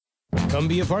Come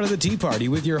be a part of the Tea Party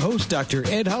with your host, Dr.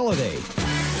 Ed Holliday.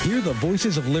 Hear the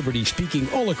voices of liberty speaking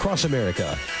all across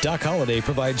America. Doc Holliday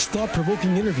provides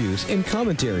thought-provoking interviews and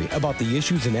commentary about the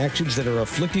issues and actions that are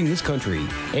afflicting this country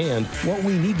and what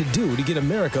we need to do to get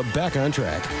America back on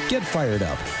track. Get fired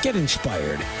up. Get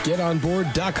inspired. Get on board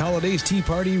Doc Holliday's Tea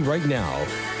Party right now.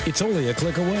 It's only a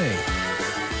click away.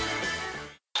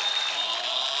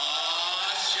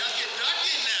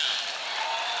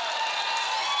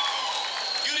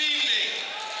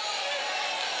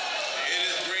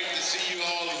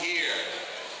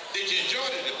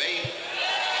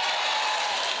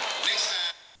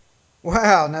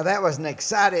 Wow, now that was an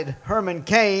excited Herman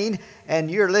Cain, and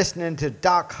you're listening to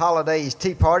Doc Holliday's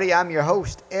Tea Party. I'm your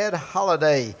host, Ed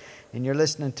Holliday, and you're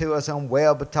listening to us on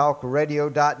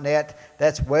webtalkradio.net.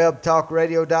 That's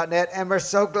webtalkradio.net, and we're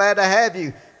so glad to have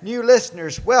you. New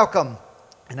listeners, welcome.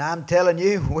 And I'm telling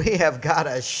you, we have got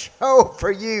a show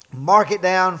for you. Mark it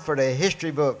down for the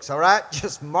history books, all right?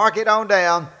 Just mark it on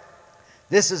down.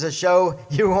 This is a show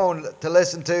you want to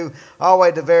listen to all the way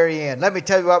to the very end. Let me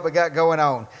tell you what we got going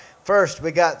on. First,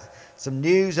 we got some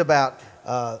news about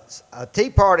a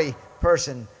Tea Party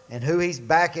person and who he's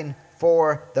backing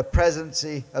for the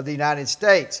presidency of the United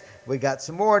States. We got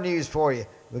some more news for you.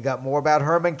 We got more about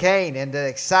Herman Cain and the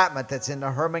excitement that's in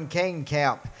the Herman Cain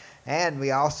camp. And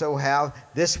we also have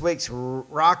this week's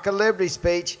Rock of Liberty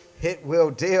speech, It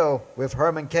Will Deal with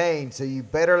Herman Cain. So you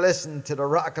better listen to the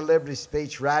Rock of Liberty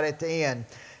speech right at the end.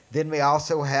 Then we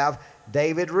also have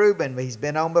David Rubin. He's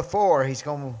been on before. He's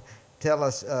going to tell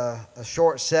us a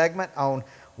short segment on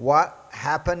what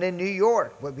happened in New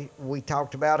York. We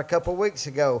talked about a couple weeks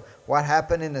ago what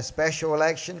happened in the special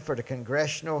election for the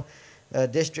congressional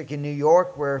district in New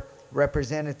York, where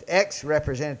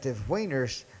ex-Representative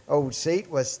Wiener's old seat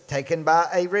was taken by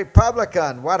a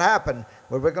Republican. What happened?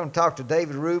 Well, we're going to talk to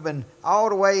David Rubin all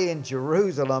the way in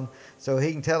Jerusalem so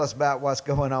he can tell us about what's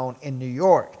going on in New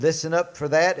York. Listen up for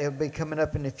that. It'll be coming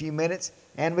up in a few minutes.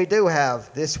 And we do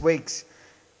have this week's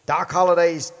Doc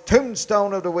Holliday's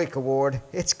Tombstone of the Week Award.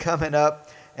 It's coming up,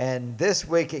 and this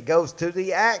week it goes to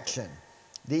the action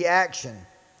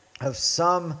of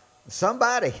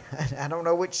somebody. I don't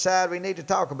know which side we need to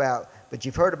talk about, but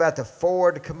you've heard about the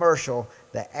Ford commercial,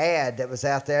 the ad that was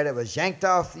out there that was yanked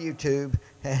off YouTube,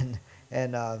 and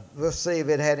we'll see if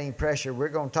it had any pressure. We're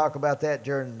going to talk about that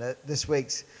during this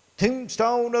week's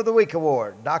Tombstone of the Week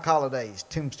Award, Doc Holliday's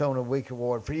Tombstone of the Week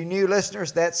Award. For you new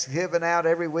listeners, that's given out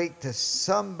every week to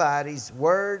somebody's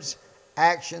words,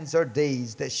 actions, or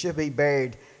deeds that should be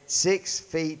buried 6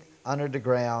 feet under the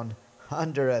ground,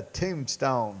 under a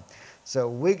tombstone. So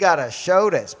we got a show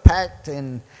that's packed,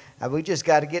 and we just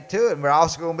got to get to it. And we're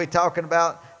also going to be talking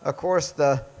about, of course,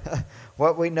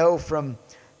 what we know from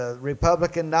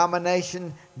Republican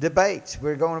nomination debates.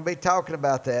 We're going to be talking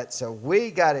about that. So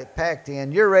we got it packed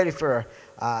in. You're ready for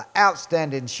an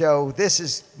outstanding show. This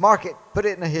is, mark it, put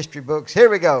it in the history books.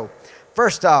 Here we go.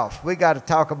 First off, we got to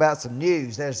talk about some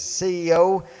news. There's the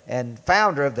CEO and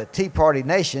founder of the Tea Party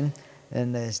Nation,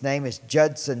 and his name is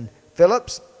Judson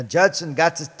Phillips. Judson,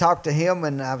 got to talk to him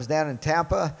when I was down in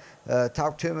Tampa.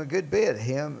 Talked to him a good bit.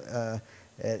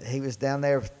 He was down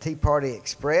there with Tea Party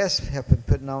Express, helping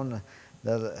putting on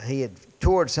he had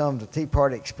toured some of the Tea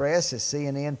Party Express, as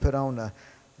CNN put on the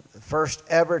first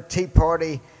ever Tea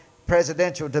Party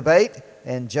presidential debate,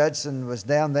 and Judson was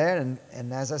down there,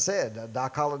 and as I said,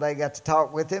 Doc Holliday got to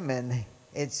talk with him, and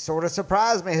it sort of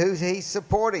surprised me who he's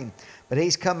supporting. But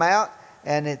he's come out,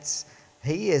 and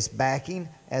he is backing,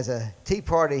 as a Tea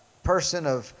Party person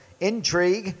of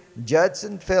intrigue,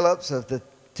 Judson Phillips of the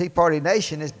Tea Party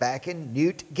Nation is backing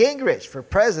Newt Gingrich for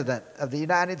president of the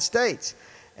United States.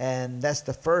 And that's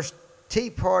the first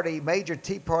major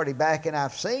Tea Party backing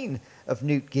I've seen of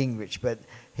Newt Gingrich. But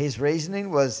his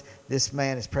reasoning was this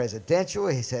man is presidential,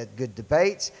 he's had good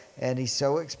debates, and he's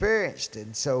so experienced.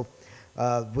 And so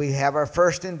we have our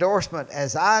first endorsement,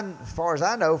 as far as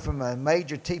I know, from a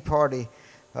major Tea Party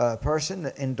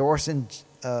person endorsing,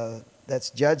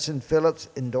 that's Judson Phillips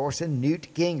endorsing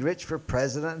Newt Gingrich for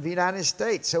president of the United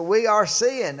States. So we are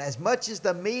seeing, as much as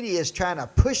the media is trying to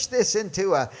push this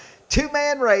into a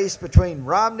two-man race between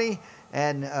Romney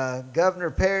and Governor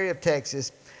Perry of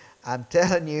Texas, I'm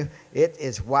telling you, it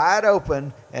is wide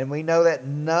open, and we know that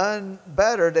none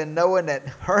better than knowing that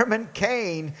Herman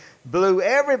Cain blew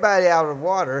everybody out of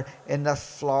water in the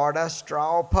Florida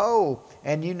straw poll.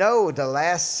 And you know, the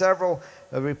last several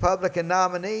Republican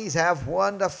nominees have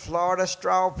won the Florida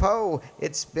straw poll.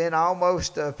 It's been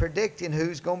almost predicting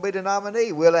who's going to be the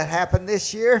nominee. Will it happen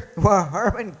this year? Well,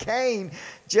 Herman Cain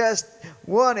just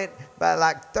won it by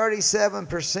like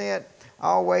 37%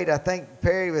 all weighed. I think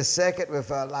Perry was second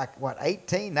with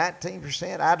 18,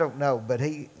 19%. I don't know, but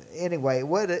anyway,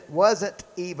 it wasn't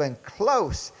even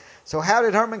close. So how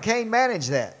did Herman Cain manage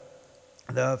that?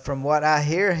 From what I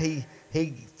hear, he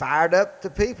fired up the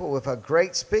people with a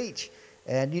great speech,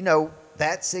 and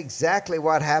that's exactly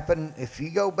what happened. If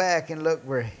you go back and look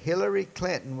where Hillary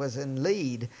Clinton was in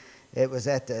lead, it was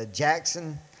at the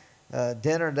Jackson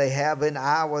dinner they have in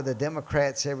Iowa, the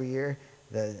Democrats every year,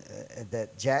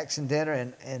 that Jackson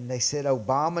dinner, and they said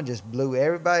Obama just blew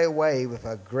everybody away with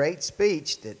a great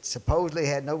speech that supposedly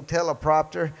had no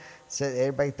teleprompter. Said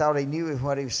everybody thought he knew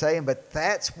what he was saying, but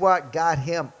that's what got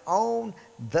him on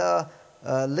the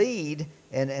lead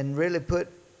and really put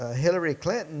Hillary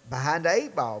Clinton behind the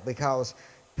eight ball, because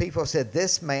people said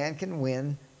this man can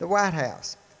win the White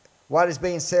House. What is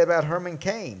being said about Herman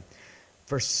Cain?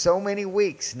 For so many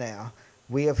weeks now,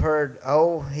 we have heard,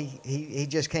 he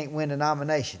just can't win the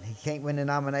nomination. He can't win the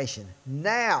nomination.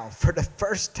 Now, for the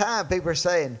first time, people are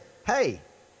saying, hey,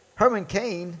 Herman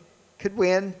Cain could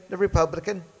win the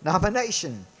Republican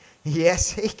nomination. Yes,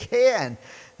 he can.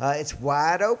 It's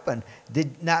wide open.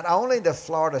 Not only the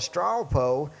Florida straw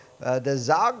poll, the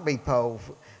Zogby poll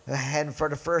had for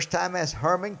the first time as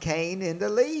Herman Cain in the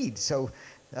lead. So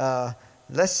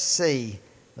let's see.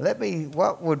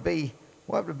 What would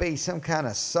be some kind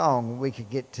of song we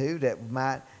could get to that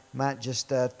might just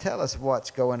tell us what's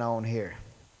going on here.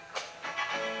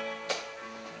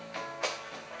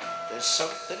 There's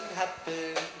something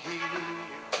happening here.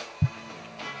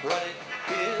 What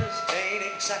it is ain't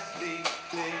exactly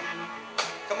clear.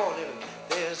 Come on, Evan.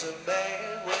 There's a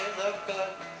man with a gun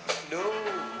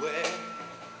nowhere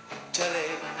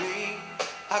telling me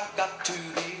I got to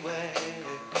beware.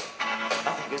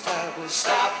 I think it's time we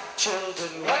stop,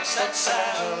 children. What's that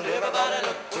sound? Everybody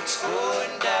look what's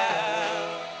going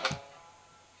down.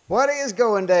 What is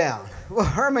going down? Well,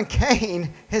 Herman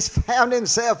Cain has found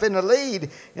himself in the lead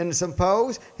in some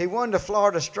polls. He won the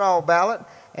Florida straw ballot,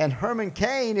 and Herman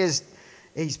Cain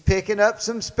he's picking up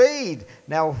some speed.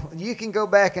 Now, you can go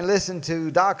back and listen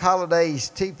to Doc Holliday's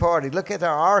Tea Party. Look at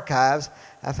our archives.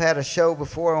 I've had a show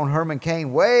before on Herman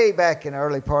Cain way back in the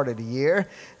early part of the year,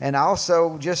 and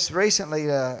also just recently,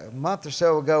 a month or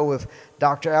so ago, with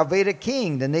Dr. Alveda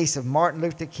King, the niece of Martin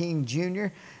Luther King Jr.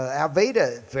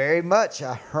 Alveda, very much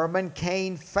a Herman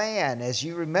Cain fan. As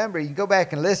you remember, you go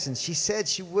back and listen, she said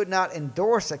she would not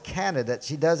endorse a candidate.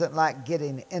 She doesn't like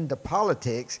getting into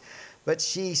politics, but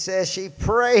she says she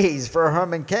prays for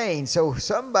Herman Cain. So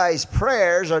somebody's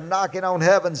prayers are knocking on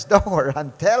heaven's door.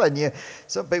 I'm telling you,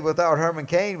 some people thought Herman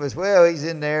Cain was, he's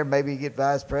in there, maybe get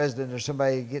vice president or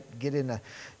somebody get in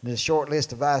the short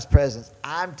list of vice presidents.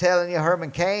 I'm telling you, Herman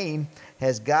Cain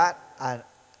has got an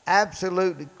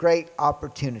absolutely great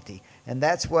opportunity. And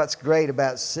that's what's great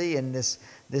about seeing this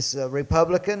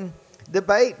Republican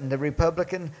debate and the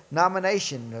Republican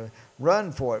nomination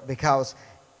run for it. Because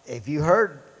if you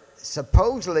heard,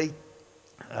 supposedly,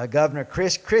 Governor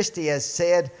Chris Christie has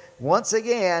said once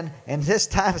again, and this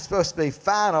time it's supposed to be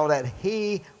final, that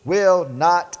he will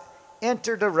not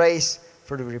enter the race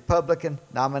for the Republican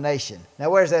nomination. Now,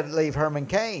 where does that leave Herman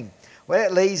Cain? Well,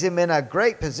 it leaves him in a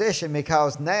great position,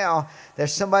 because now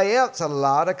there's somebody else a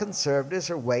lot of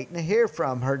conservatives are waiting to hear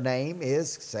from. Her name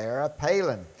is Sarah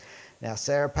Palin. Now,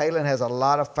 Sarah Palin has a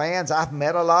lot of fans. I've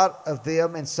met a lot of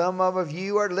them, and some of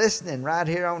you are listening right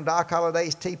here on Doc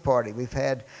Holliday's Tea Party. We've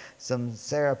had some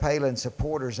Sarah Palin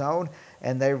supporters on,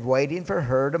 and they're waiting for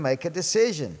her to make a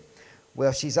decision.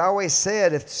 Well, she's always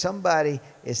said if somebody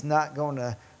is not going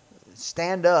to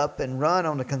stand up and run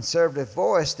on the conservative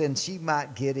voice, then she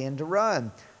might get in to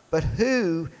run. But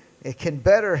who can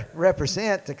better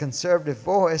represent the conservative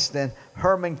voice than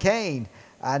Herman Cain?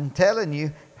 I'm telling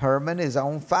you, Herman is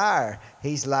on fire.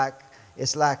 It's like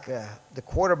the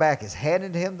quarterback is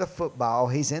handing him the football.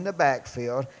 He's in the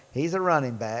backfield. He's a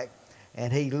running back.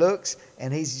 And he looks,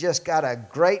 and he's just got a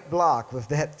great block with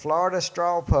that Florida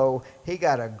straw poll. He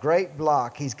got a great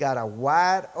block. He's got a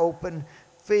wide open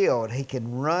field. He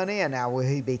can run in. Now, will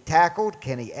he be tackled?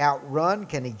 Can he outrun?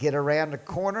 Can he get around the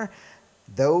corner?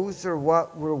 Those are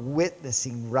what we're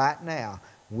witnessing right now.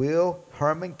 Will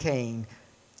Herman Cain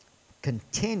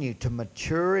continue to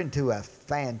mature into a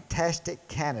fantastic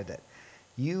candidate?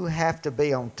 You have to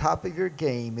be on top of your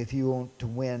game if you want to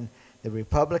win the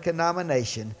Republican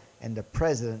nomination and the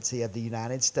presidency of the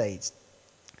United States.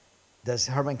 Does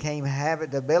Herman Cain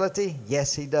have the ability?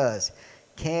 Yes, he does.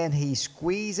 Can he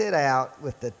squeeze it out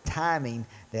with the timing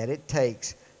that it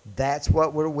takes? That's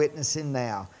what we're witnessing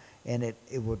now. And it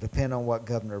will depend on what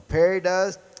Governor Perry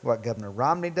does, what Governor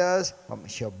Romney does, what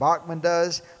Michelle Bachmann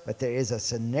does. But there is a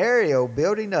scenario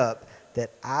building up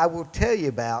that I will tell you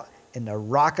about in the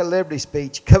Rock of Liberty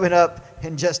speech coming up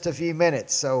in just a few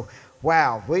minutes. So,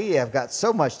 wow, we have got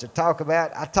so much to talk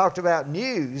about. I talked about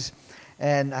news,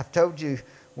 and I've told you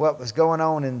what was going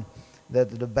on in the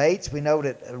debates. We know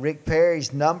that Rick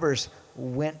Perry's numbers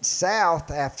went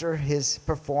south after his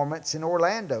performance in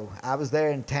Orlando. I was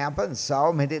there in Tampa and saw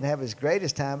him. He didn't have his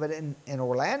greatest time, but in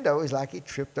Orlando, it's like he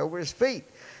tripped over his feet.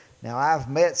 Now, I've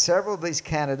met several of these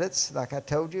candidates, like I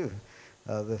told you.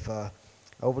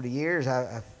 Over the years,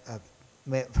 I've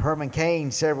met Herman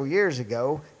Cain several years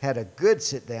ago, had a good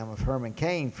sit-down with Herman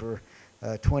Cain for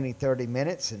 20, 30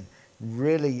 minutes, and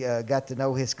really got to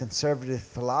know his conservative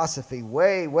philosophy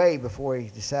way before he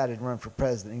decided to run for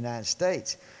president of the United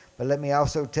States. But let me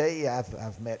also tell you,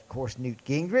 I've met, of course, Newt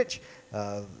Gingrich.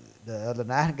 The other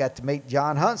night, I got to meet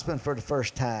John Huntsman for the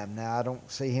first time. Now, I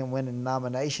don't see him winning the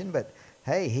nomination, but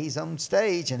hey, he's on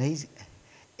stage, and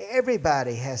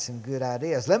everybody has some good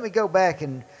ideas. Let me go back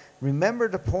and remember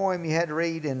the poem you had to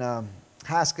read in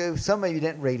high school. Some of you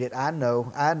didn't read it. I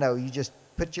know. You just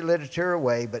put your literature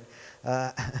away. But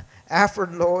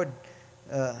Alfred Lord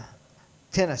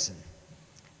Tennyson,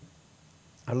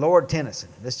 or Lord Tennyson,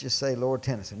 let's just say Lord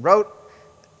Tennyson, wrote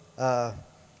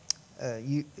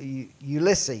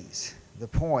Ulysses, the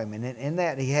poem. And in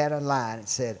that he had a line. It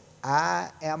said, "I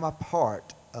am a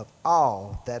part of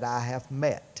all that I have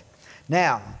met."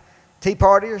 Now, Tea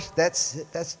Partiers,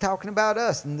 that's talking about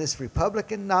us in this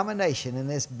Republican nomination, in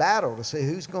this battle to see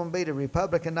who's going to be the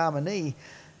Republican nominee.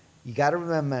 You got to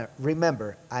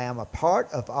remember, I am a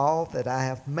part of all that I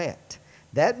have met.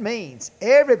 That means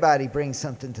everybody brings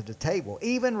something to the table.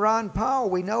 Even Ron Paul,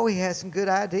 we know he has some good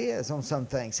ideas on some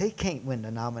things. He can't win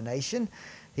the nomination.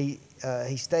 He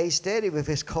stays steady with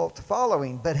his cult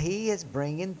following, but he is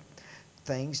bringing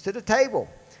things to the table.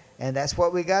 And that's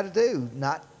what we got to do,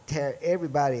 not tear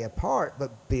everybody apart,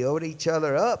 but build each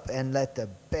other up and let the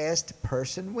best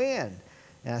person win.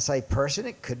 And I say person,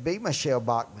 it could be Michelle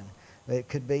Bachmann. It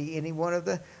could be any one of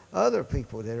the other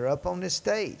people that are up on this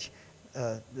stage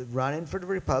running for the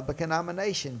Republican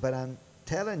nomination. But I'm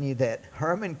telling you that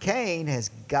Herman Cain has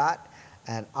got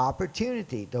an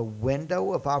opportunity. The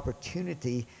window of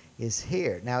opportunity is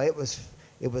here. Now, it was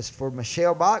for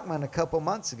Michelle Bachmann a couple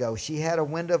months ago. She had a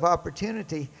window of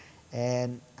opportunity,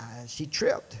 and she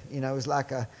tripped. You know, it was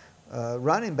like a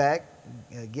running back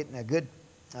getting a good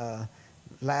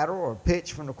lateral or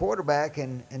pitch from the quarterback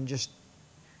and just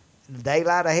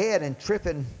daylight ahead and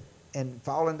tripping and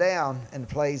falling down, and the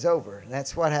play's over. And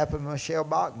that's what happened to Michelle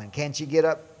Bachmann. Can she get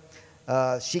up?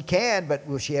 She can, but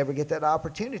will she ever get that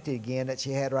opportunity again that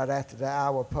she had right after the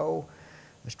Iowa poll,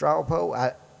 the straw poll?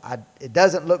 It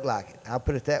doesn't look like it. I'll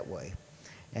put it that way.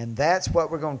 And that's what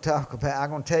we're going to talk about. I'm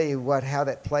going to tell you how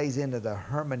that plays into the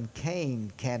Herman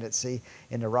Cain candidacy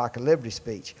in the Rock of Liberty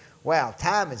speech. Wow,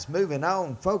 time is moving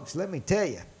on. Folks, let me tell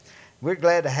you, we're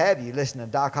glad to have you listening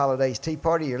to Doc Holliday's Tea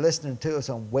Party. You're listening to us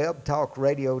on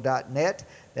webtalkradio.net.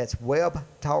 That's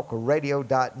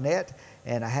webtalkradio.net.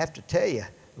 And I have to tell you,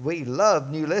 we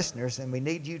love new listeners, and we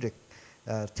need you to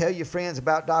tell your friends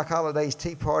about Doc Holliday's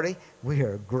Tea Party. We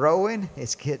are growing.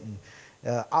 It's getting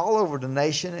all over the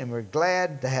nation, and we're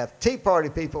glad to have Tea Party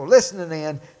people listening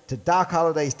in to Doc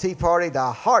Holliday's Tea Party,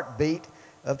 the heartbeat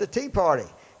of the Tea Party.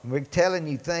 And we're telling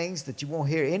you things that you won't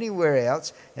hear anywhere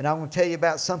else, and I'm going to tell you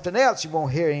about something else you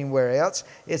won't hear anywhere else.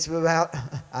 It's about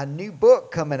a new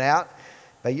book coming out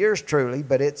by yours truly,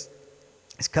 but it's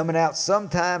coming out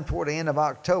sometime toward the end of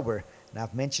October. And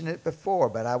I've mentioned it before,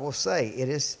 but I will say it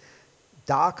is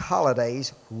Doc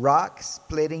Holliday's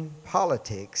Rock-Splitting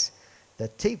Politics, the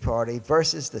Tea Party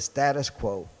versus the status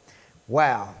quo.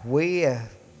 Wow, we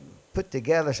put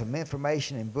together some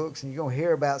information in books, and you're going to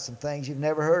hear about some things you've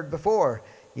never heard before.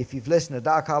 If you've listened to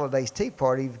Doc Holliday's Tea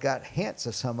Party, you've got hints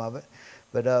of some of it.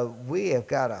 But we have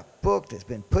got a book that's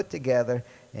been put together,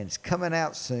 and it's coming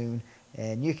out soon.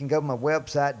 And you can go to my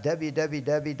website,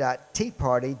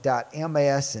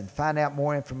 www.teaparty.ms, and find out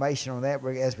more information on that.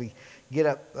 As we get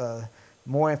up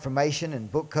more information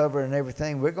and book cover and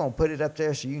everything, we're going to put it up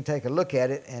there so you can take a look at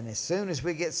it. And as soon as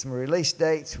we get some release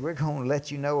dates, we're going to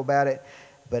let you know about it.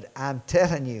 But I'm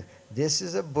telling you, this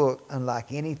is a book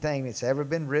unlike anything that's ever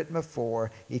been written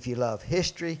before. If you love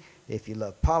history, if you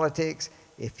love politics,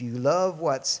 if you love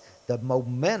what's the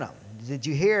momentum. Did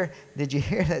you hear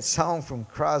that song from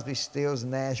Crosby, Stills,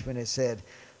 and Nash when it said,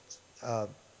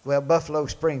 Buffalo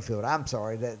Springfield. I'm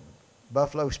sorry, that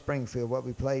Buffalo Springfield, what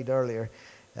we played earlier.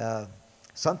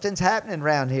 Something's happening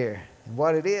around here. And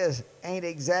what it is ain't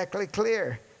exactly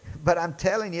clear. But I'm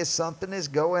telling you, something is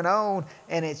going on,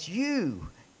 and it's you.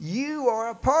 You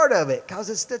are a part of it, because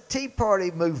it's the Tea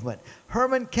Party movement.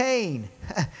 Herman Cain,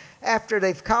 after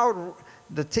they've called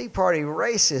the Tea Party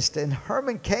racist, and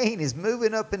Herman Cain is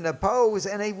moving up in the polls,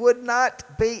 and he would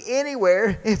not be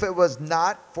anywhere if it was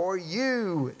not for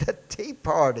you, the Tea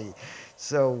Party.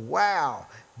 So, wow,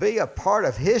 be a part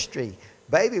of history.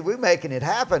 Baby, we're making it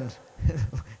happen.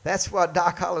 That's what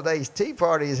Doc Holliday's Tea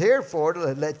Party is here for,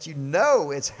 to let you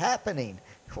know it's happening.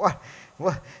 What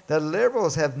the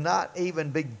liberals have not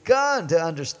even begun to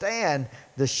understand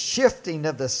the shifting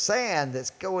of the sand that's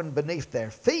going beneath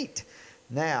their feet.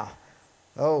 Now,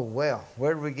 oh well,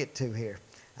 where do we get to here?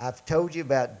 I've told you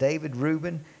about David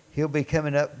Rubin. He'll be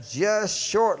coming up just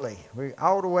shortly. We're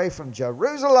all the way from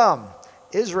Jerusalem,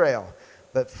 Israel.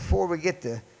 But before we get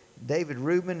to David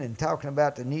Rubin and talking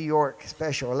about the New York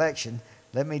special election,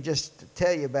 let me just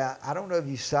tell you about, I don't know if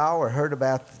you saw or heard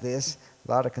about this,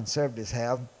 a lot of conservatives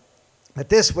have, but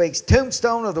this week's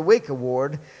Tombstone of the Week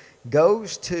award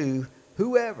goes to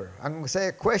whoever, I'm going to say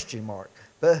a question mark,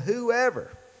 but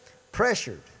whoever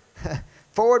pressured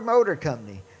Ford Motor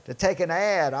Company to take an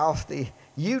ad off the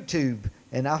YouTube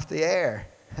and off the air.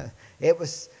 It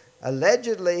was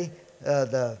allegedly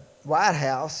the White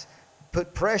House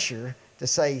put pressure to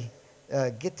say,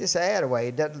 get this ad away.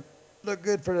 It doesn't look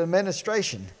good for the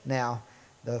administration. Now,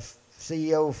 the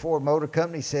CEO of Ford Motor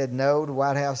Company said no. The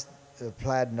White House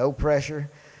applied no pressure.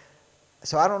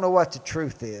 So I don't know what the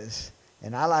truth is.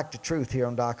 And I like the truth here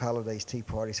on Doc Holliday's Tea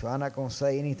Party, so I'm not going to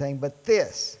say anything but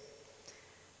this.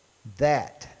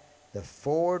 That the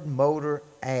Ford Motor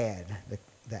ad,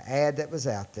 the ad that was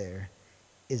out there,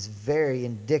 is very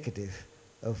indicative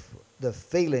of the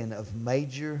feeling of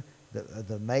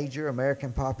the major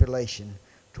American population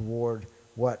toward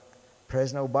what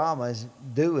President Obama is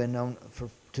doing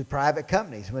to private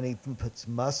companies. When he puts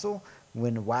muscle,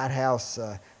 when the White House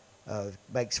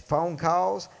makes phone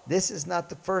calls. This is not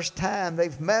the first time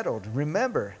they've meddled.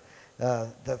 Remember,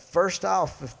 the first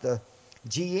off with the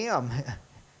GM,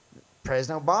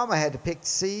 President Obama had to pick the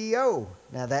CEO.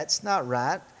 Now that's not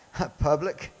right. A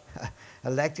public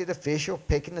elected official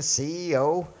picking the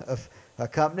CEO of a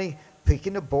company,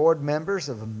 picking the board members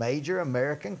of a major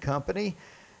American company.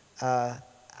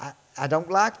 I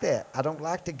don't like that. I don't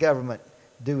like the government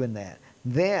doing that.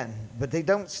 But they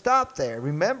don't stop there.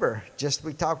 Remember, just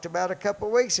we talked about a couple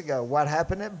of weeks ago, what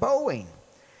happened at Boeing.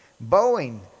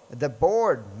 Boeing, the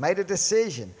board made a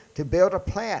decision to build a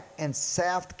plant in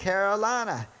South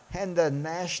Carolina, and the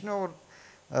National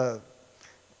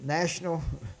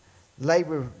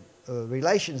Labor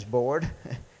Relations Board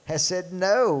has said,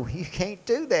 no, you can't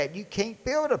do that. You can't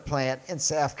build a plant in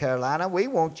South Carolina. We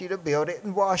want you to build it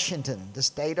in Washington, the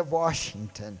state of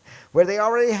Washington, where they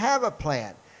already have a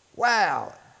plant.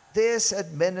 Wow, this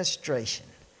administration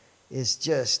is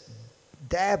just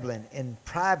dabbling in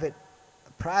private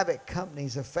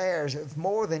companies' affairs of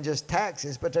more than just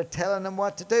taxes, but they're telling them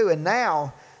what to do. And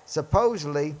now,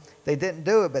 supposedly, they didn't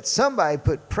do it, but somebody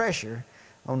put pressure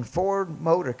on Ford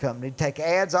Motor Company to take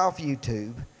ads off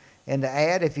YouTube. And the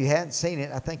ad, if you hadn't seen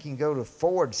it, I think you can go to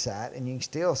Ford's site and you can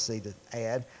still see the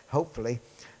ad, hopefully.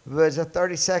 There's a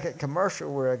 30-second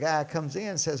commercial where a guy comes in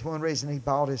and says one reason he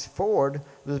bought his Ford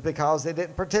was because they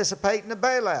didn't participate in the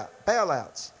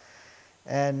bailouts.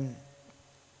 And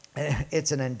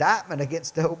it's an indictment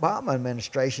against the Obama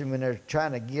administration when they're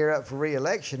trying to gear up for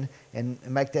re-election and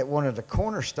make that one of the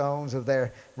cornerstones of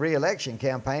their re-election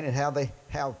campaign, and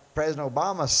how President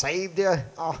Obama saved the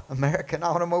American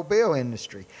automobile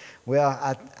industry. Well,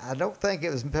 I don't think it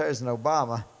was President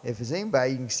Obama. If it's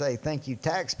anybody, you can say thank you,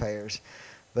 taxpayers.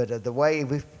 But the way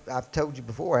I've told you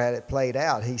before how it played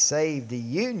out, he saved the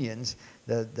unions.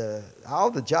 All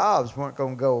the jobs weren't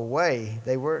going to go away.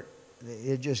 It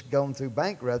had just gone through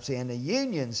bankruptcy, and the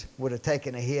unions would have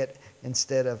taken a hit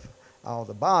instead of all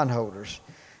the bondholders.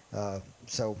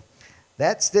 So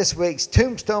that's this week's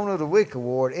Tombstone of the Week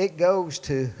award. It goes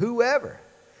to whoever,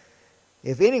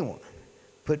 if anyone,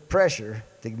 put pressure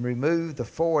to remove the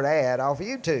Ford ad off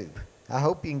YouTube. I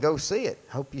hope you can go see it.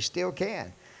 I hope you still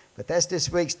can. But that's this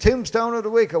week's Tombstone of the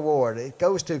Week award. It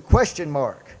goes to question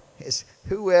mark. It's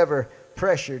whoever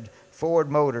pressured Ford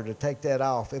Motor to take that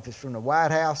off. If it's from the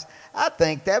White House, I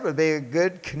think that would be a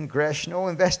good congressional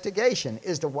investigation.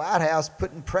 Is the White House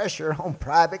putting pressure on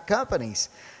private companies?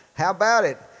 How about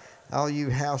it, all you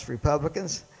House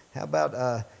Republicans? How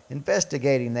about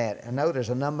investigating that? I know there's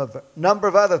a number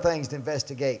of other things to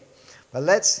investigate. But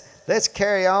let's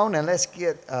carry on, and let's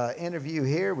get an interview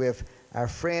here with our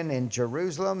friend in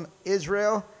Jerusalem,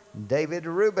 Israel, David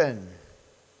Rubin.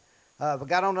 We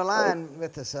got on the line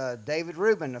with us David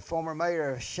Rubin, the former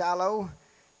mayor of Shiloh,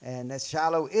 and that's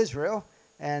Shiloh, Israel,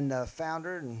 and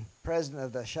founder and president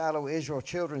of the Shiloh Israel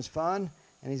Children's Fund.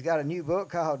 And he's got a new book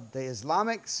called The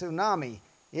Islamic Tsunami,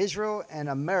 Israel and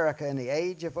America in the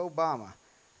Age of Obama.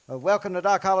 Welcome to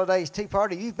Doc Holliday's Tea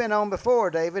Party. You've been on before,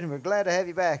 David, and we're glad to have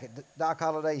you back at Doc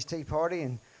Holliday's Tea Party.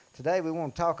 And today we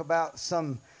want to talk about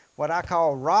some what I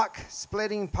call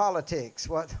rock-splitting politics.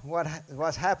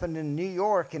 What's happened in New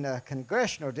York in a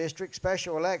congressional district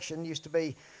special election used to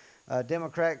be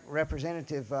Democrat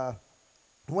Representative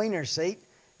Wiener's seat.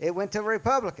 It went to a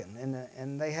Republican,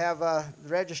 and they have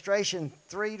registration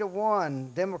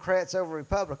 3-1 Democrats over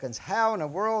Republicans. How in the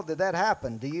world did that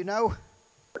happen? Do you know?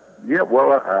 Yeah,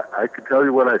 well, I could tell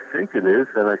you what I think it is,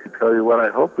 and I could tell you what I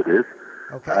hope it is.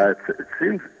 Okay.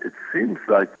 It seems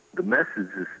like the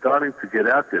message is starting to get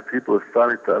out there. People are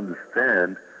starting to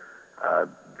understand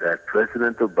that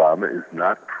President Obama is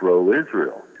not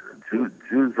pro-Israel.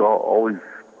 Jews always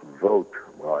vote.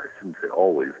 Well, I shouldn't say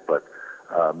always, but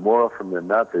more often than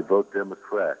not, they vote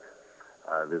Democrat.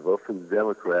 They vote for the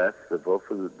Democrats. They vote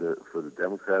for the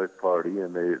Democratic Party,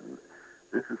 and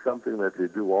this is something that they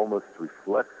do almost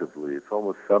reflexively. It's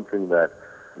almost something that,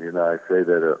 I say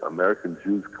that American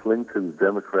Jews cling to the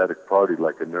Democratic Party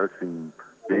like a nursing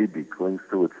baby clings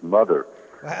to its mother.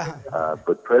 Wow.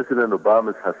 But President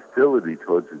Obama's hostility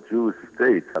towards the Jewish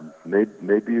state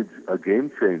may be a game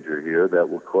changer here that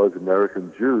will cause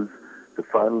American Jews to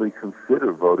finally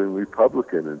consider voting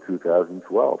Republican in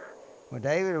 2012. Well,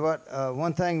 David,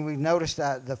 one thing we've noticed,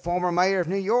 the former mayor of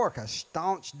New York, a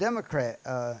staunch Democrat,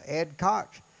 Ed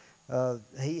Koch,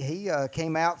 he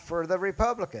came out for the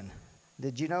Republican.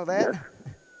 Did you know that?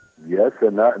 Yes,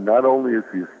 and not only is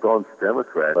he a staunch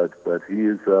Democrat, but he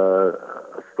is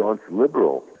a staunch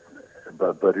liberal.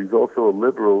 But he's also a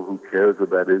liberal who cares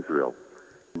about Israel,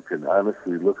 who can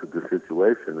honestly look at the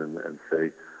situation and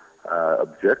say,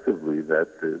 objectively,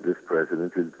 that this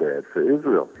president is bad for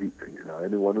Israel.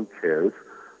 Anyone who cares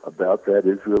about that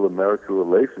Israel-America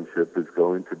relationship is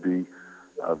going to be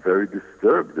very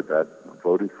disturbed about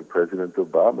voting for President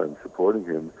Obama and supporting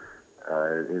him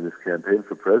in his campaign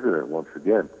for president once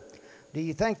again. Do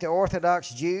you think the Orthodox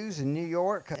Jews in New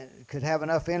York could have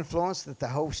enough influence that the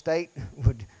whole state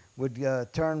would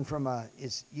turn from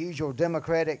its usual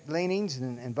Democratic leanings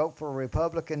and vote for a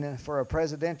Republican for a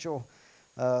presidential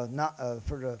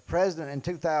for the president in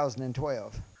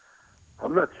 2012?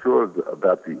 I'm not sure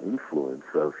about the influence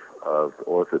of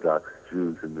Orthodox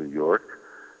Jews in New York.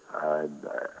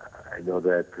 I know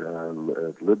that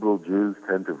liberal Jews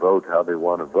tend to vote how they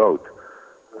want to vote,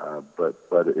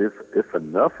 but if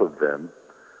enough of them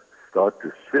start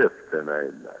to shift, and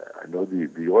I know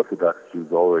the Orthodox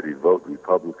Jews already vote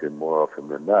Republican more often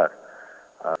than not,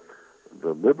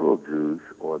 the liberal Jews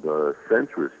or the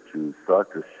centrist Jews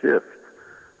start to shift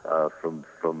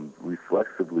from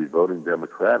reflexively voting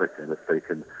Democratic, and if they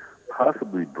can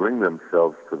possibly bring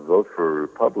themselves to vote for a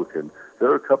Republican, there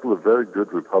are a couple of very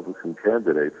good Republican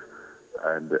candidates,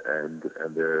 and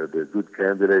they're good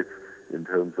candidates in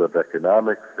terms of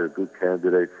economics. They're good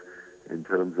candidates in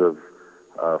terms of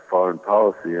foreign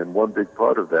policy, and one big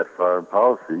part of that foreign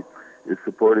policy is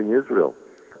supporting Israel.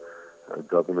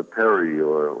 Governor Perry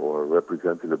or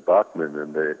Representative Bachmann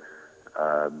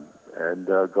and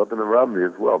Governor Romney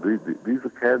as well. These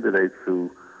are candidates who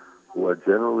are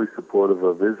generally supportive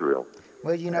of Israel.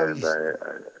 Well,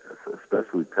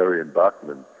 especially Perry and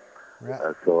Bachmann.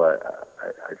 Right. So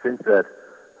I think that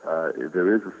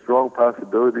there is a strong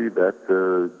possibility that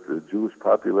the Jewish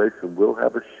population will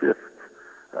have a shift.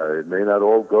 It may not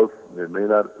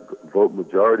vote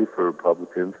majority for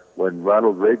Republicans. When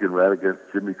Ronald Reagan ran against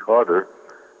Jimmy Carter,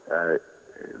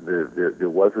 there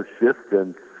was a shift,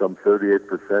 and some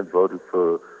 38% voted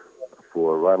for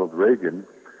Ronald Reagan,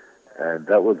 and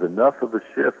that was enough of a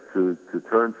shift to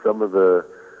turn some of the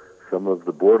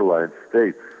borderline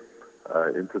states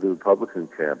into the Republican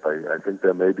camp. I think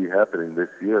that may be happening this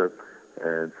year,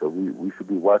 and so we should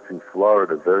be watching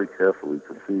Florida very carefully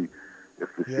to see if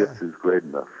the shift is great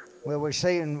enough. Well, we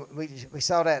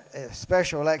saw that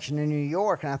special election in New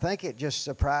York, and I think it just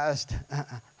surprised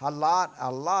a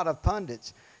lot of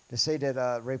pundits to see that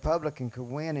a Republican could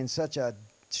win in such a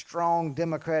strong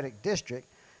Democratic district.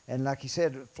 And like you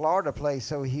said, Florida plays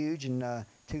so huge in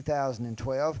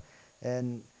 2012,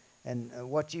 and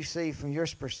what you see from your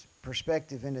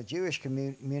perspective in the Jewish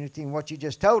community, and what you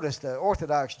just told us, the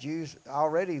Orthodox Jews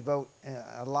already vote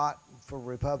a lot for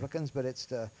Republicans, but it's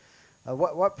the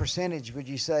what percentage would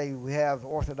you say we have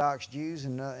Orthodox Jews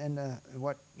in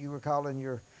what you were calling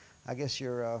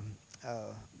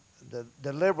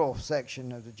the liberal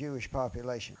section of the Jewish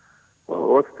population? Well,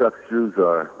 Orthodox Jews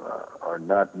are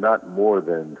not more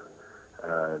than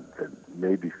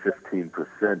maybe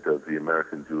 15% of the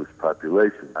American Jewish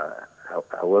population.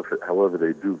 However,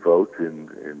 they do vote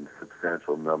in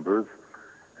substantial numbers,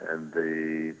 and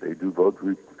they do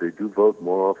vote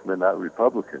more often than not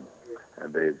Republican.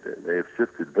 and they have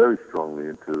shifted very strongly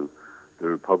into the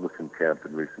Republican camp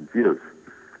in recent years.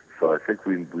 So I think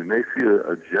we may see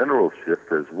a general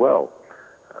shift as well,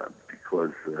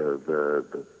 because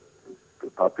the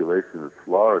population of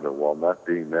Florida, while not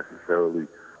being necessarily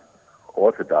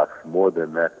Orthodox more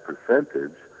than that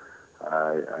percentage,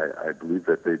 I believe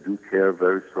that they do care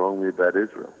very strongly about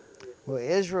Israel. Well,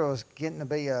 Israel is getting to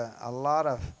be a lot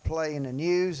of play in the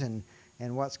news and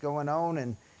what's going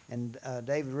on. And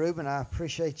David Rubin, I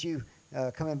appreciate you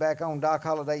coming back on Doc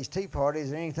Holliday's Tea Party.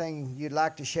 Is there anything you'd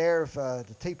like to share with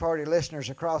the Tea Party listeners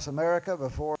across America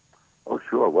before? Oh,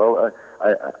 sure. Well,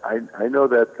 I know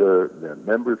that the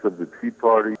members of the Tea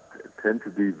Party tend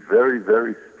to be very,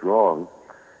 very strong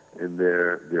in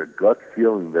their gut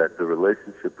feeling that the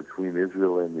relationship between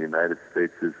Israel and the United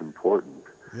States is important.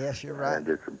 Yes, you're right. And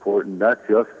it's important not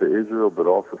just for Israel, but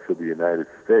also for the United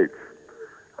States,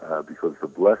 because the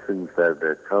blessings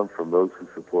that come from those who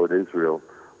support Israel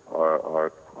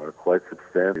are quite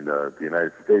substantial. The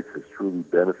United States has truly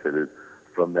benefited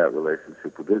from that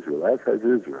relationship with Israel, as has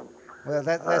Israel. Well,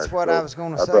 that's what I was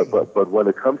going to say. But when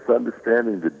it comes to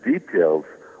understanding the details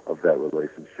of that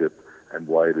relationship and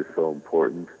why it is so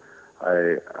important,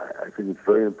 I think it's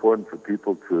very important for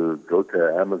people to go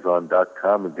to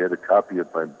Amazon.com and get a copy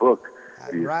of my book,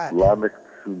 The Islamic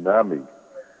Tsunami.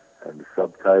 And the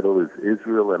subtitle is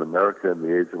Israel and America in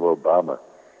the Age of Obama.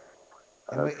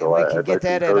 And we I'd can get like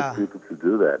that to encourage people to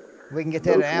do that. We can get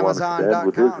that at Amazon.com.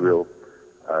 With Israel,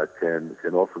 can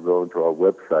also go into our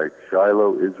website,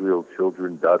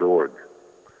 ShilohIsraelChildren.org,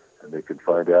 and they can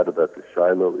find out about the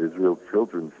Shiloh Israel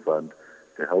Children's Fund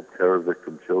to help terror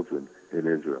victim children in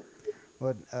Israel.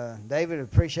 Well, David,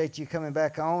 appreciate you coming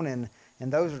back on, and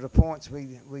those are the points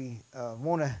we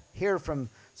want to hear from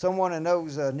someone that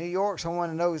knows New York, someone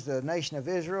that knows the nation of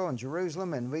Israel and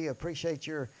Jerusalem, and we appreciate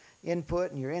your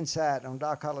input and your insight on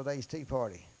Doc Holliday's Tea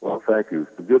Party. Well, thank you.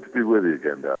 It's good to be with you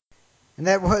again, Doc. And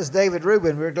that was David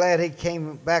Rubin. We're glad he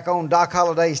came back on Doc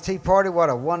Holliday's Tea Party.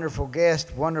 What a wonderful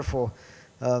guest, wonderful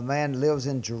man, lives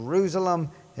in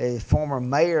Jerusalem, a former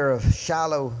mayor of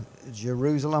Shiloh,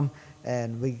 Jerusalem,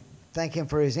 and we thank him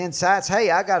for his insights.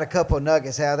 Hey, I got a couple of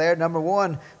nuggets out there. Number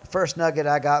one, the first nugget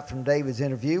I got from David's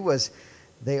interview was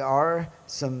there's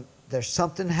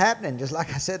something happening. Just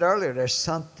like I said earlier, there's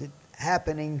something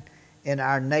happening in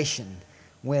our nation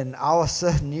when all of a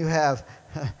sudden you have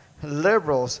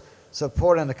liberals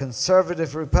supporting a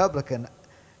conservative Republican.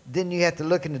 Then you have to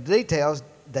look into the details.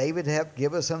 David helped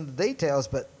give us some of the details,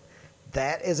 but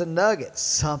that is a nugget.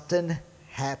 Something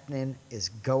happening is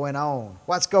going on.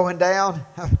 What's going down?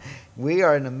 We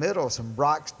are in the middle of some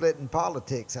rock-splitting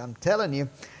politics. I'm telling you.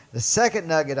 The second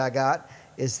nugget I got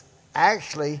is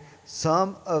actually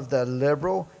some of the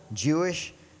liberal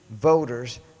Jewish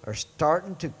voters are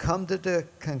starting to come to the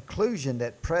conclusion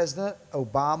that President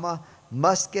Obama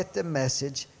must get the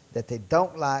message that they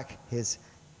don't like his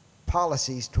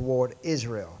policies toward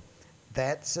Israel.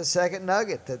 That's the second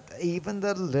nugget, that even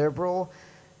the liberal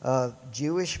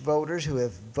Jewish voters who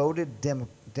have voted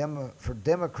for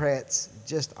Democrats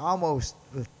just almost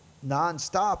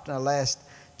nonstop in the last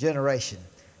generation,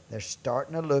 they're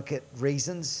starting to look at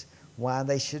reasons why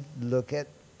they should look at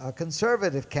a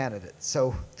conservative candidate.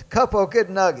 So a couple of good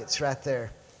nuggets right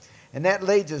there. And that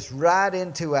leads us right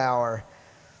into our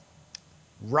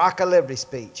Rock of Liberty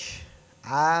speech.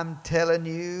 I'm telling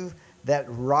you that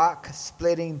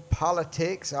rock-splitting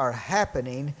politics are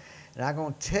happening, and I'm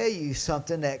going to tell you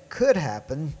something that could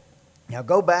happen. Now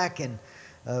go back and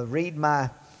read my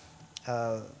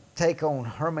take on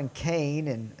Herman Cain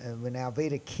and when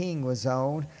Alveda King was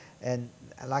on. And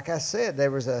like I said,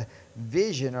 there was a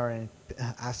vision, or an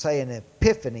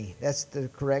epiphany. That's the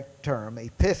correct term,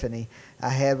 epiphany, I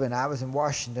had when I was in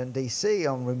Washington, D.C.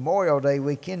 on Memorial Day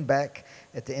weekend back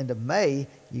at the end of May.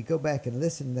 You go back and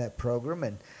listen to that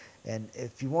program. And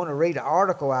if you want to read an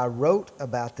article I wrote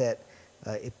about that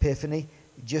epiphany,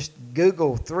 just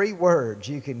Google 3 words.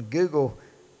 You can Google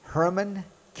Herman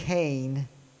Cain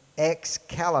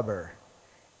Excalibur.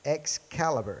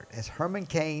 Excalibur. That's Herman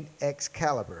Cain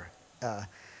Excalibur.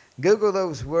 Google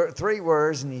those 3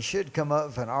 words, and you should come up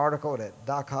with an article that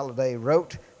Doc Holliday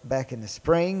wrote back in the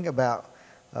spring about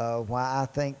why I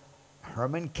think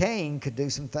Herman Cain could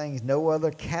do some things no other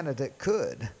candidate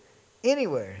could.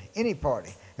 Anywhere, any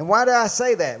party. And why do I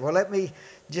say that? Well, let me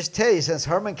just tell you, since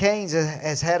Herman Cain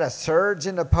has had a surge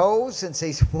in the polls, since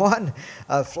he's won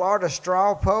a Florida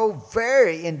straw poll,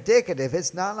 very indicative.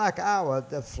 It's not like Iowa.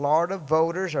 The Florida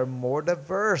voters are more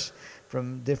diverse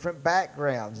from different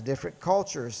backgrounds, different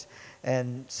cultures.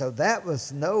 And so that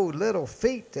was no little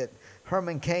feat that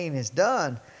Herman Cain has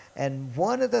done. And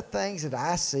one of the things that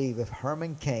I see with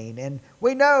Herman Cain, and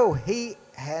we know he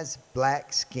has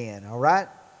black skin, all right?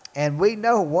 And we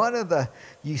know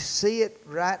you see it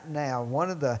right now, one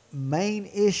of the main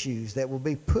issues that will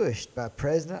be pushed by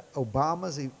President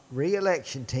Obama's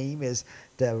re-election team is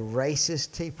the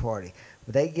racist Tea Party.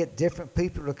 They get different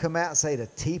people to come out and say the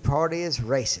Tea Party is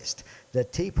racist. The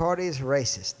Tea Party is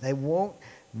racist. They want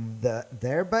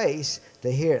their base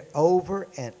to hear it over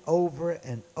and over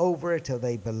and over until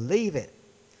they believe it.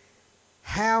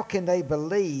 How can they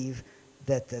believe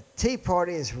that the Tea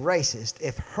Party is racist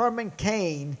if Herman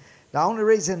Cain, the only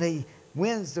reason he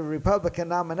wins the Republican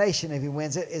nomination, if he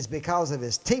wins it, is because of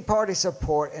his Tea Party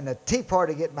support and the Tea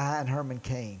Party get behind Herman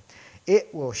Cain?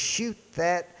 It will shoot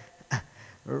that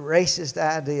racist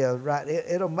idea right.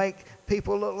 It'll make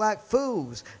people look like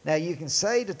fools. Now, you can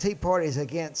say the Tea Party is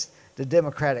against the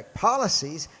Democratic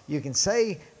policies. You can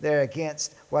say they're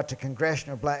against what the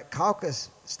Congressional Black Caucus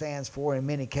stands for in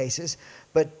many cases,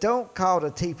 but don't call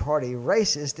the Tea Party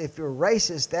racist. If you're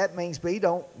racist, that means we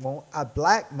don't want a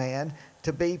black man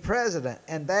to be president,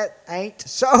 and that ain't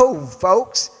so,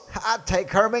 folks. I'd take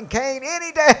Herman Cain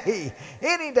any day,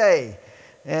 any day.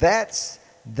 And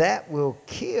that will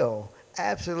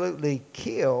absolutely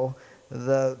kill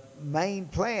the main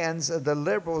plans of the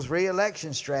liberals'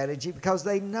 re-election strategy, because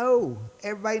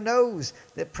everybody knows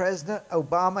that President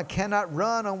Obama cannot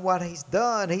run on what he's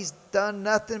done. He's done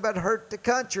nothing but hurt the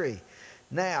country.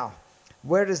 Now,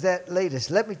 where does that lead us?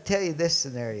 Let me tell you this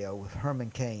scenario with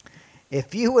Herman Cain.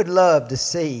 If you would love to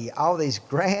see all these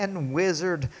grand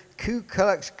wizard Ku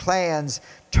Klux Klans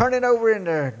turning over in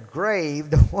their grave,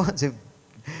 the ones who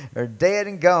are dead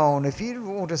and gone, if you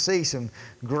want to see some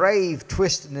grave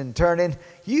twisting and turning,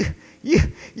 you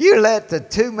let the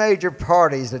two major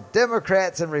parties, the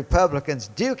Democrats and Republicans,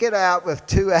 duke it out with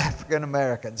two African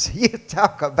Americans. You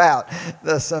talk about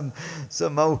some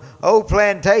old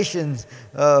plantations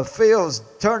fields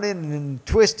turning and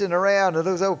twisting around, and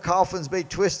those old coffins be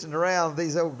twisting around,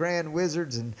 these old grand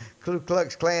wizards and Ku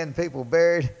Klux Klan people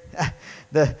buried.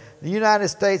 The United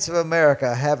States of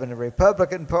America having a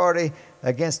Republican Party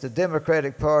against the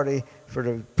Democratic Party for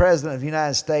the President of the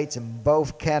United States, and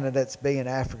both candidates being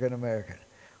African American.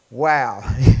 Wow.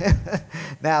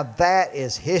 Now that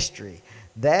is history.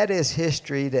 That is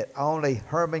history that only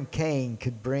Herman Cain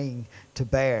could bring to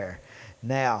bear.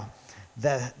 Now,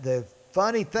 the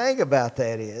funny thing about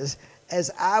that is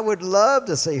I would love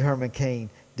to see Herman Cain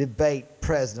debate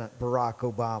President Barack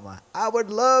Obama. I would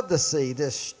love to see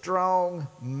this strong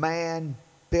man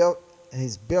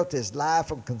he's built his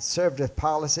life on conservative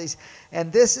policies.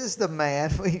 And this is the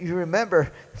man, you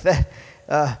remember that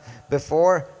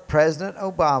before President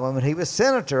Obama, when he was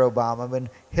Senator Obama, when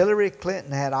Hillary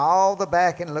Clinton had all the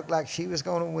backing, looked like she was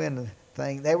going to win the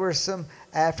thing, there were some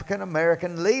African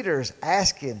American leaders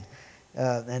asking,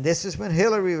 and this is when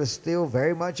Hillary was still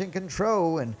very much in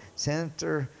control and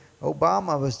Senator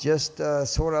Obama was just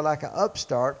sort of like an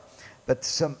upstart, but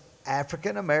some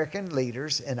African American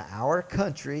leaders in our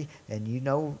country, and you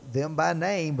know them by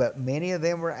name, but many of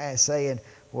them were saying,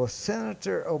 well,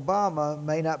 Senator Obama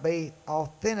may not be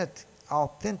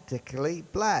authentically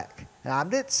black. Now, I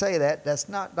didn't say that. That's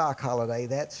not Doc Holliday.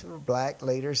 That's for black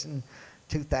leaders in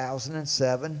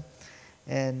 2007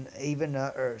 and even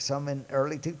some in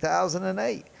early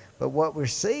 2008. But what we're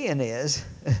seeing is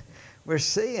we're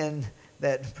seeing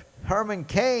that Herman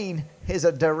Cain is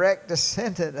a direct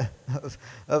descendant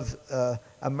of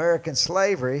American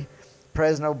slavery.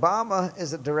 President Obama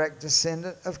is a direct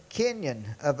descendant of a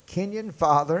Kenyan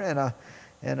father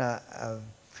and a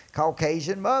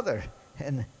Caucasian mother.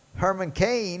 And Herman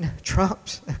Cain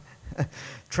trumps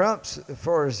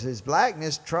for his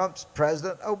blackness, trumps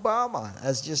President Obama.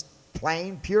 That's just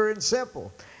plain, pure, and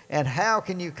simple. And how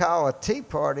can you call a Tea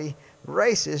Party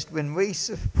racist when we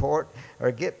support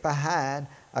or get behind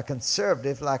a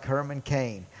conservative like Herman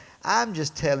Cain? I'm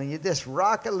just telling you, this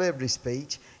Rock of Liberty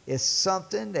speech is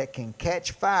something that can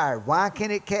catch fire. Why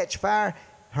can it catch fire?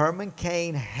 Herman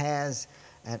Cain has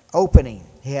an opening.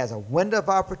 He has a window of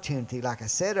opportunity. Like I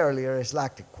said earlier, it's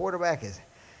like the quarterback has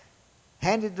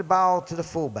handed the ball to the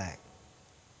fullback,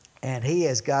 and he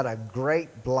has got a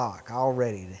great block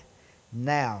already.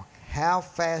 Now, how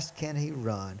fast can he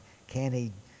run? Can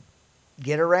he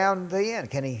get around the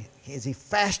end? Is he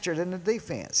faster than the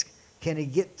defense? Can he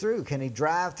get through? Can he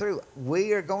drive through?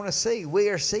 We are going to see. We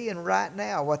are seeing right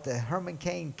now what the Herman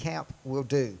Cain camp will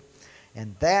do.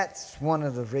 And that's one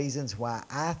of the reasons why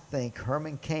I think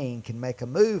Herman Cain can make a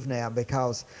move now,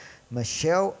 because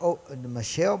Michelle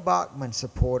Bachmann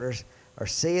supporters are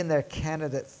seeing their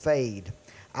candidate fade.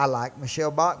 I like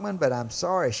Michelle Bachmann, but I'm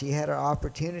sorry. She had her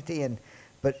opportunity, and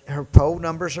but her poll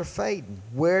numbers are fading.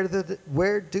 Where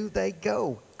do they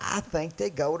go? I think they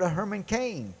go to Herman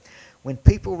Cain. When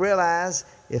people realize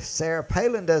if Sarah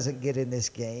Palin doesn't get in this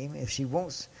game, if she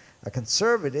wants a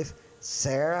conservative,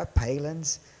 Sarah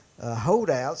Palin's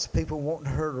holdouts, people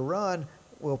wanting her to run,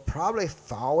 will probably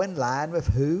fall in line with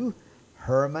who?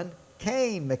 Herman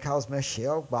Cain, because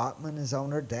Michelle Bachmann is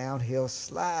on her downhill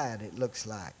slide, it looks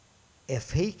like. If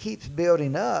he keeps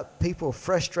building up, people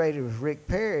frustrated with Rick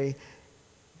Perry,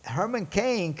 Herman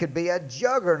Cain could be a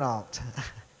juggernaut.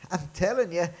 I'm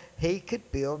telling you, he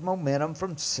could build momentum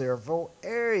from several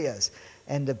areas.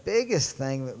 And the biggest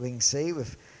thing that we can see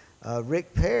with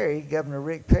Rick Perry, Governor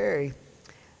Rick Perry,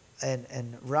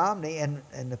 and Romney, and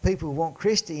the people who want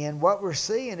Christie in, what we're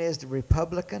seeing is the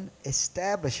Republican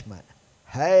establishment.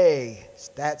 Hey,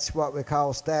 that's what we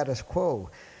call status quo.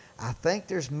 I think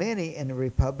there's many in the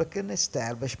Republican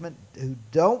establishment who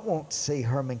don't want to see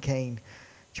Herman Cain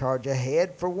charge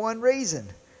ahead for one reason.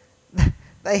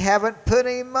 They haven't put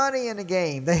any money in the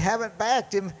game. They haven't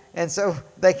backed him, and so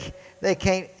they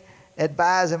can't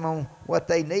advise him on what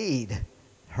they need.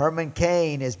 Herman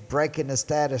Cain is breaking the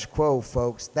status quo,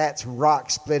 folks. That's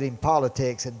rock-splitting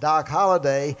politics. And Doc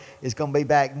Holliday is going to be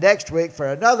back next week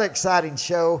for another exciting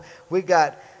show. We've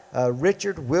got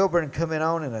Richard Wilburn coming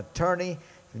on, an attorney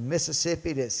in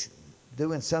Mississippi that's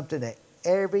doing something that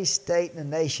every state in the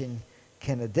nation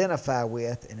can identify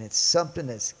with, and it's something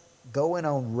that's going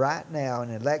on right now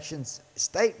in elections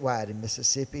statewide in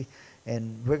Mississippi.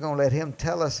 And we're going to let him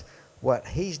tell us what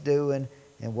he's doing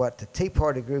and what the Tea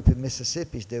Party group in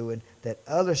Mississippi is doing that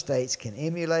other states can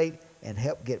emulate and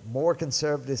help get more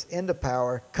conservatives into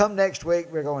power. Come next week,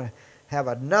 we're going to have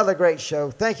another great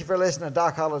show. Thank you for listening to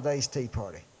Doc Holliday's Tea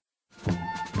Party.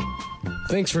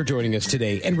 Thanks for joining us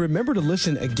today, and remember to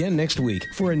listen again next week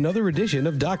for another edition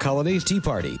of Doc Holliday's Tea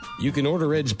Party. You can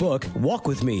order Ed's book, Walk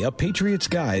With Me, A Patriot's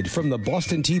Guide from the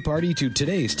Boston Tea Party to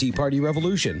today's Tea Party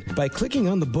Revolution by clicking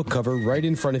on the book cover right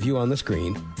in front of you on the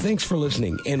screen. Thanks for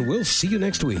listening, and we'll see you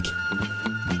next week.